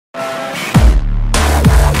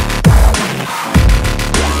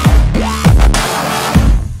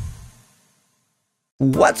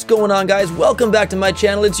What's going on, guys? Welcome back to my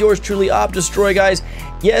channel. It's yours truly, opdestroy, guys.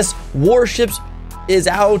 Yes, Warships is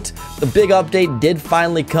out. The big update did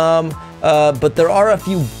finally come, but there are a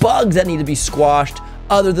few bugs that need to be squashed.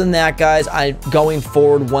 Other than that, guys, going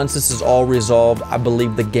forward, once this is all resolved, I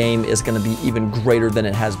believe the game is going to be even greater than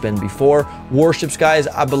it has been before. Warships, guys,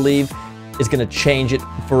 I believe is going to change it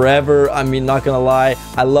forever. I mean, not going to lie,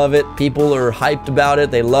 I love it. People are hyped about it.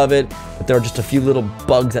 They love it, but there are just a few little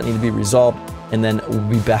bugs that need to be resolved, and then we'll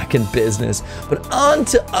be back in business. But on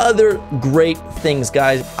to other great things,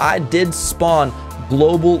 guys. I did spawn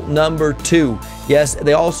global number 2. Yes,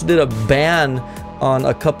 they also did a ban on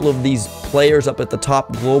a couple of these players up at the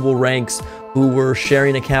top global ranks who were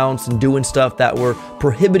sharing accounts and doing stuff that were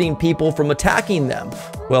prohibiting people from attacking them.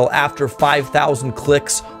 Well, after 5,000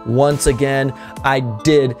 clicks, once again, I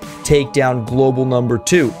did take down global number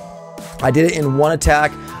 2. I did it in one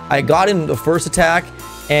attack. I got in the first attack,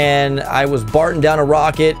 and I was barting down a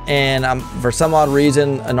rocket, and for some odd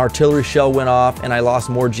reason, an artillery shell went off, and I lost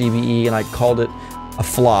more GBE, and I called it a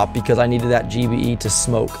flop because I needed that GBE to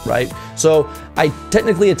smoke, right? So I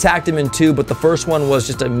technically attacked him in 2, but the first one was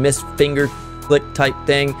just a missed finger click type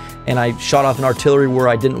thing, and I shot off an artillery where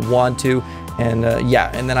I didn't want to, and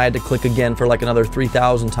yeah, and then I had to click again for like another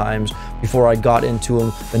 3,000 times before I got into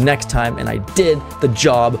him the next time, and I did the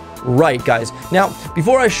job right, guys. Now,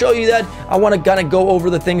 before I show you that, I want to kind of go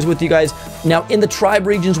over the things with you guys. Now, in the tribe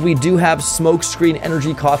regions, we do have smoke screen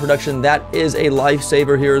energy cost reduction. That is a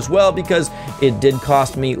lifesaver here as well, because it did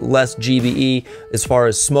cost me less GBE as far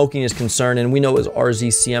as smoking is concerned, and we know as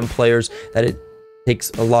RZCM players that it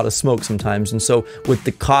takes a lot of smoke sometimes, and so with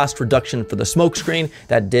the cost reduction for the smoke screen,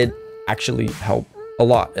 that did actually help a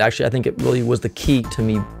lot. Actually, I think it really was the key to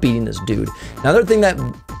me beating this dude. Another thing that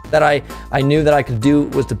I knew that I could do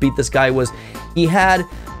was to beat this guy was he had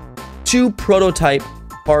 2 prototype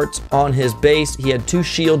parts on his base. He had 2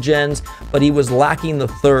 shield gens, but he was lacking the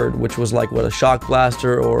third, which was like what, a shock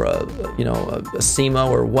blaster or a SEMO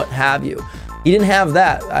or what have you. He didn't have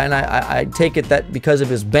that, and I take it that because of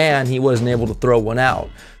his ban, he wasn't able to throw one out.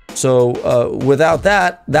 So without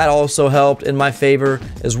that, that also helped in my favor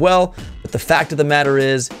as well. But the fact of the matter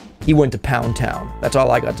is, he went to Pound Town. That's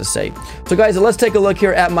all I got to say. So guys, let's take a look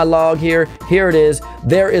here at my log here. Here it is.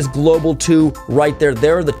 There is Global 2 right there.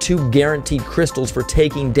 There are the 2 guaranteed crystals for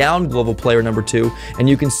taking down Global Player number 2. And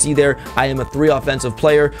you can see there, I am a 3 offensive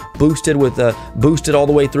player, boosted with boosted all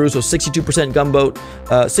the way through. So 62% gunboat,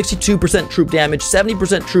 62% troop damage,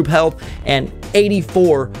 70% troop health, and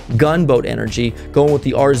 84 gunboat energy going with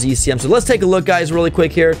the RZCM. So let's take a look, guys, really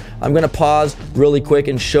quick here. I'm going to pause really quick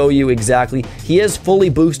and show you exactly. He is fully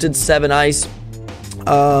boosted 7 ice,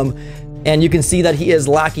 and you can see that he is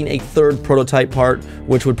lacking a 3rd prototype part,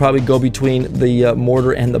 which would probably go between the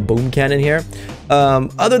mortar and the boom cannon here.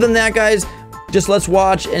 Other than that, guys, just let's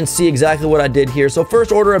watch and see exactly what I did here. So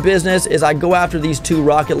first order of business is I go after these 2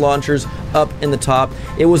 rocket launchers up in the top.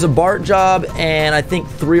 It was a BART job and I think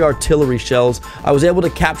 3 artillery shells. I was able to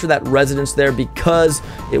capture that residence there because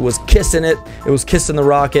it was kissing it. It was kissing the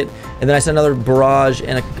rocket. And then I sent another barrage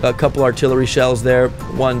and a couple artillery shells there.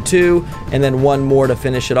 1, 2, and then 1 more to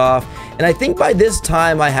finish it off. And I think by this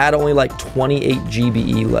time I had only like 28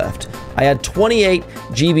 GBE left. I had 28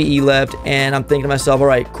 GBE left, and I'm thinking to myself, all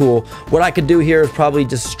right, cool. What I could do here is probably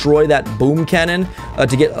destroy that boom cannon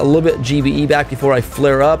to get a little bit GBE back before I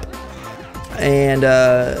flare up. And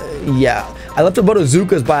yeah, I left a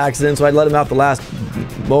bazookas by accident, so I let him out the last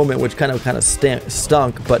moment, which kind of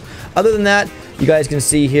stunk. But other than that, you guys can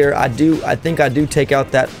see here, I think I do take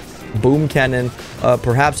out that boom cannon,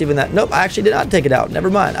 perhaps even that. Nope, I actually did not take it out. Never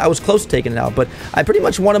mind. I was close to taking it out, but I pretty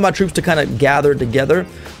much wanted my troops to kind of gather together.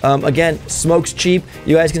 Again, smoke's cheap.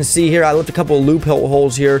 You guys can see here, I left a couple of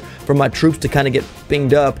loopholes here for my troops to kind of get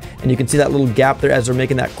binged up, and you can see that little gap there as they're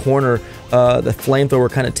making that corner. The flamethrower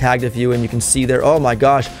kind of tagged a few, and you can see there, oh my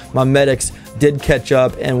gosh, my medics did catch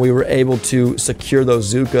up, and we were able to secure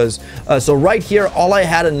those Zookas. So right here, all I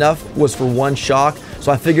had enough was for 1 shock,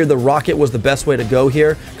 so I figured the rocket was the best way to go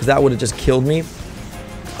here, because that would have just killed me.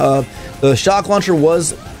 The shock launcher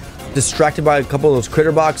was distracted by a couple of those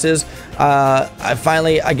critter boxes.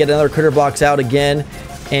 I get another critter box out again,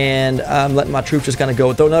 and I'm letting my troops just kind of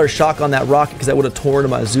go. Throw another shock on that rocket, because that would have torn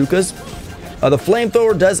my Zookas. The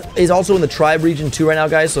flamethrower is also in the tribe region too right now,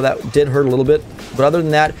 guys, so that did hurt a little bit. But other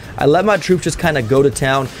than that, I let my troops just kind of go to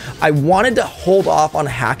town. I wanted to hold off on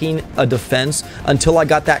hacking a defense until I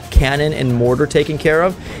got that cannon and mortar taken care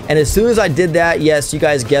of. And as soon as I did that, yes, you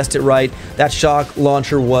guys guessed it right, that shock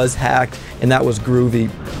launcher was hacked, and that was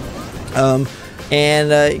groovy.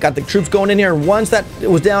 and got the troops going in here. And once that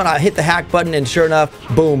was down, I hit the hack button, and sure enough,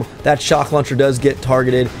 boom, that shock launcher does get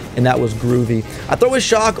targeted, and that was groovy. I throw a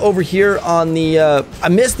shock over here on the, I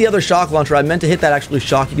missed the other shock launcher. I meant to hit that actually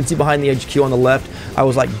shock. You can see behind the HQ on the left. I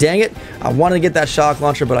was like, dang it, I wanted to get that shock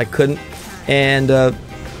launcher, but I couldn't. And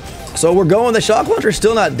so we're going. The shock launcher is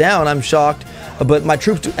still not down. I'm shocked, but my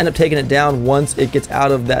troops end up taking it down once it gets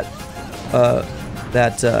out of that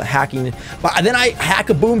hacking. But then I hack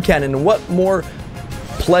a boom cannon, and what more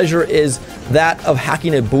pleasure is that of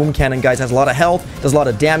hacking a boom cannon, guys? It has a lot of health, does a lot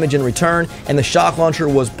of damage in return, and the shock launcher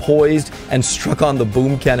was poised and struck on the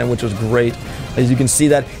boom cannon, which was great, as you can see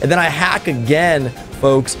that. And then I hack again,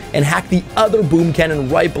 folks, and hack the other boom cannon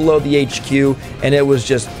right below the HQ, and it was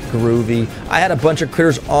just groovy. I had a bunch of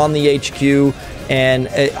critters on the HQ, and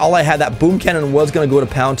all I had, that boom cannon was going to go to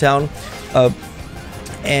Pound Town,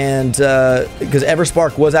 and because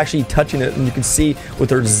Everspark was actually touching it, and you can see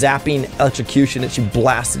with her zapping electrocution that she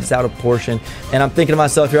blasted it out of portion. And I'm thinking to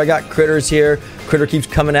myself, here I got critters here, critter keeps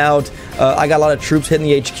coming out, I got a lot of troops hitting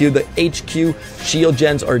the HQ shield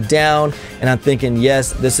gens are down, and I'm thinking,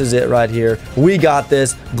 yes, this is it right here, we got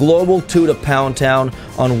this. Global 2 to Pound Town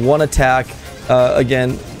on one attack.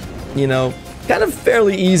 Again, you know, kind of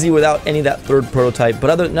fairly easy without any of that third prototype,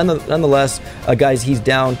 but nonetheless, guys, he's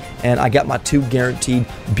down, and I got my 2 guaranteed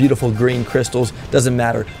beautiful green crystals. Doesn't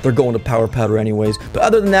matter, they're going to power powder anyways. But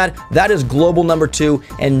other than that, that is global number 2,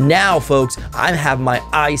 and now, folks, I have my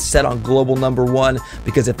eyes set on global number 1,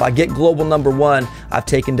 because if I get global number 1, I've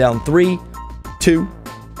taken down 3, 2,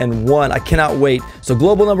 and 1. I cannot wait. So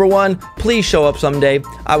global number 1, please show up someday.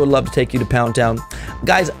 I would love to take you to Pound Town.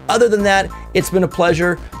 Guys, other than that, it's been a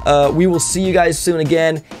pleasure. We will see you guys soon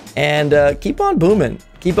again, and keep on booming.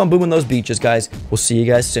 Keep on booming those beaches, guys. We'll see you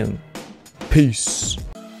guys soon. Peace.